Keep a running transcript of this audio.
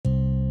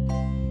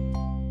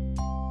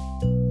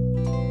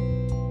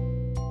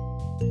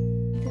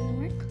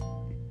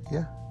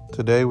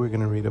Today we're going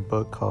to read a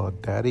book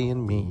called Daddy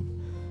and Me.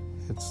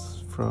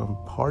 It's from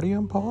Party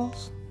and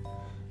Paws.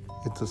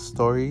 It's a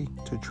story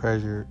to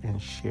treasure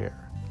and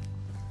share.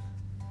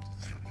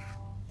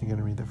 You going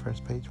to read the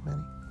first page,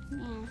 Maddie?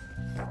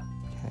 Yeah.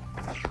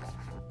 Okay.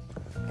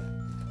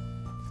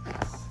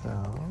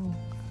 So,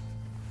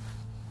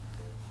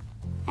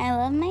 I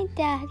love my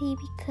daddy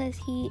because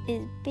he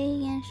is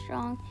big and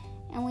strong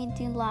and we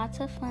do lots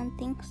of fun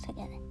things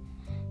together.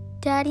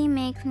 Daddy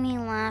makes me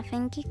laugh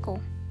and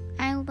giggle.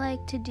 I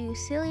like to do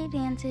silly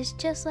dances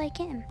just like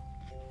him.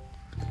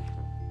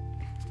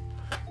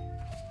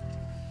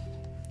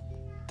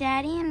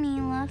 Daddy and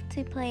me love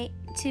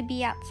to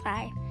be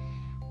outside.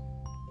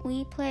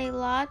 We play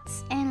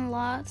lots and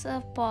lots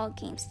of ball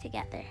games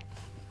together.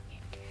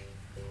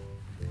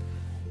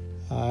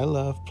 I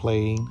love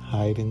playing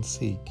hide and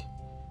seek.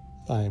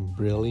 I'm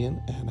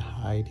brilliant at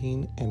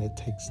hiding and it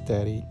takes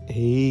Daddy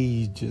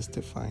ages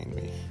to find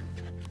me.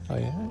 Oh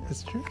yeah,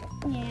 it's true?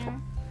 Yeah.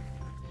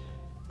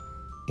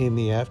 In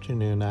the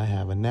afternoon, I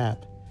have a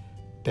nap.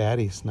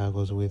 Daddy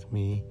snuggles with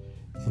me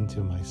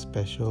into my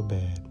special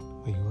bed.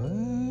 Wait,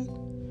 what?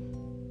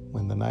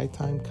 When the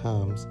nighttime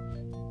comes,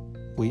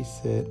 we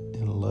sit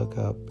and look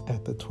up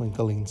at the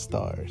twinkling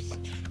stars.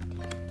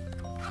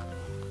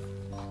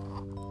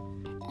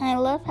 I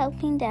love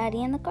helping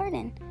Daddy in the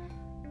garden.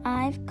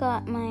 I've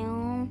got my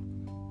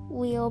own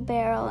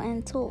wheelbarrow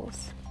and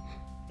tools.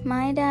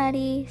 My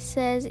daddy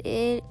says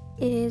it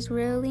is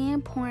really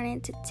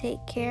important to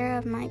take care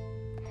of my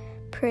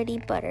pretty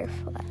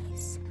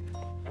butterflies.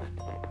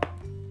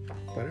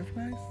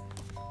 Butterflies?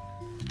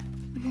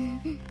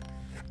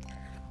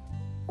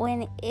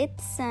 When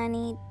it's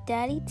sunny,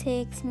 Daddy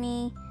takes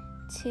me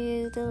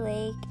to the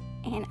lake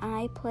and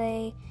I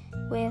play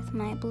with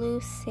my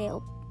blue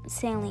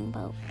sailing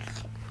boat.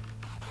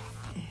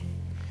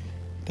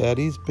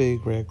 Daddy's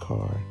big red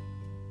car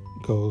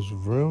goes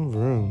vroom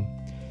vroom.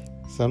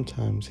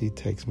 Sometimes he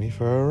takes me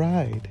for a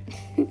ride.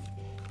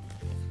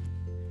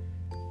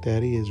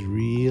 Daddy is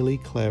really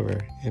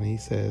clever and he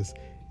says,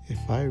 if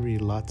I read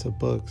lots of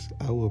books,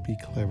 I will be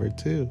clever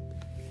too.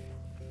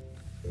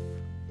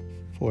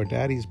 For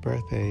Daddy's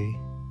birthday,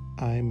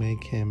 I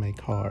make him a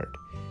card.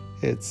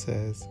 It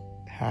says,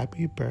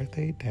 Happy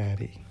Birthday,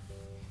 Daddy.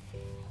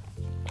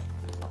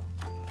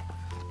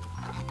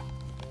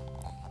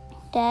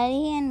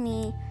 Daddy and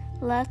me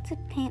love to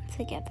paint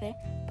together,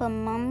 but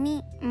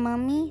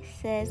Mommy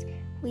says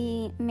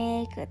we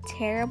make a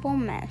terrible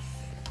mess.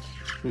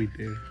 We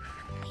do.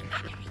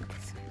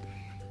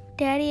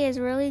 Daddy is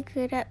really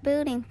good at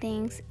building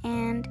things,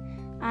 and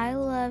I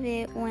love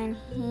it when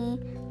he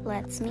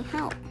lets me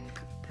help.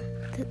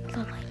 The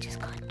light just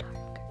got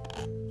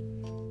dark.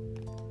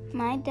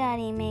 My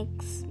daddy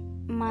makes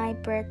my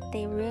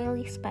birthday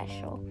really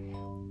special.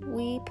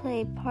 We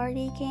play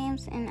party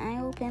games, and I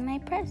open my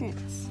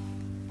presents.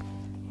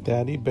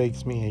 Daddy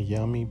bakes me a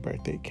yummy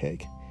birthday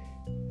cake.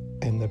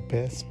 And the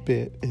best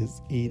bit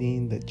is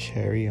eating the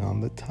cherry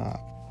on the top.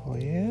 Oh,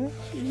 yeah?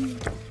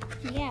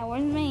 Yeah,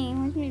 where's my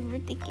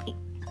birthday cake?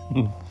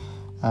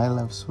 I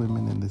love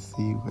swimming in the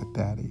sea with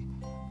Daddy.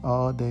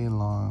 All day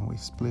long, we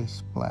splish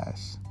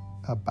splash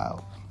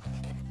about.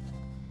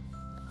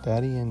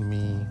 Daddy and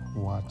me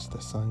watch the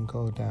sun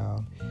go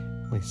down.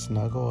 We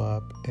snuggle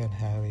up and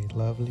have a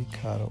lovely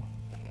cuddle.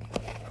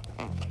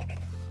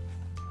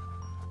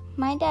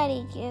 My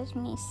daddy gives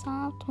me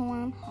soft,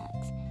 warm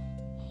hugs.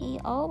 He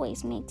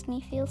always makes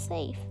me feel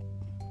safe.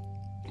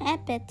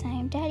 At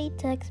bedtime, Daddy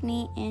tucks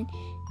me in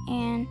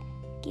and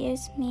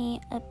gives me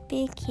a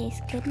big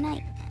kiss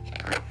goodnight.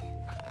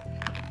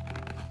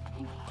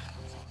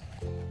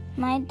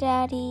 My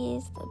daddy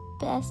is the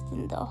best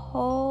in the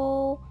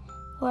whole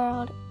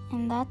world,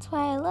 and that's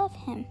why I love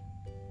him.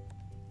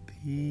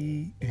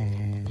 The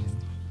end.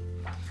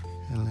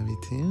 I love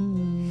you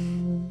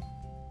too.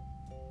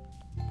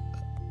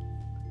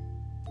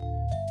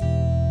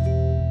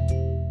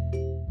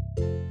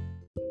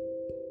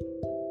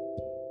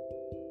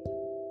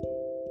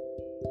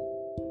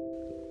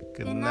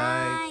 Good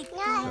night.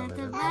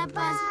 Good night.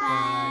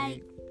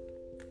 Bye.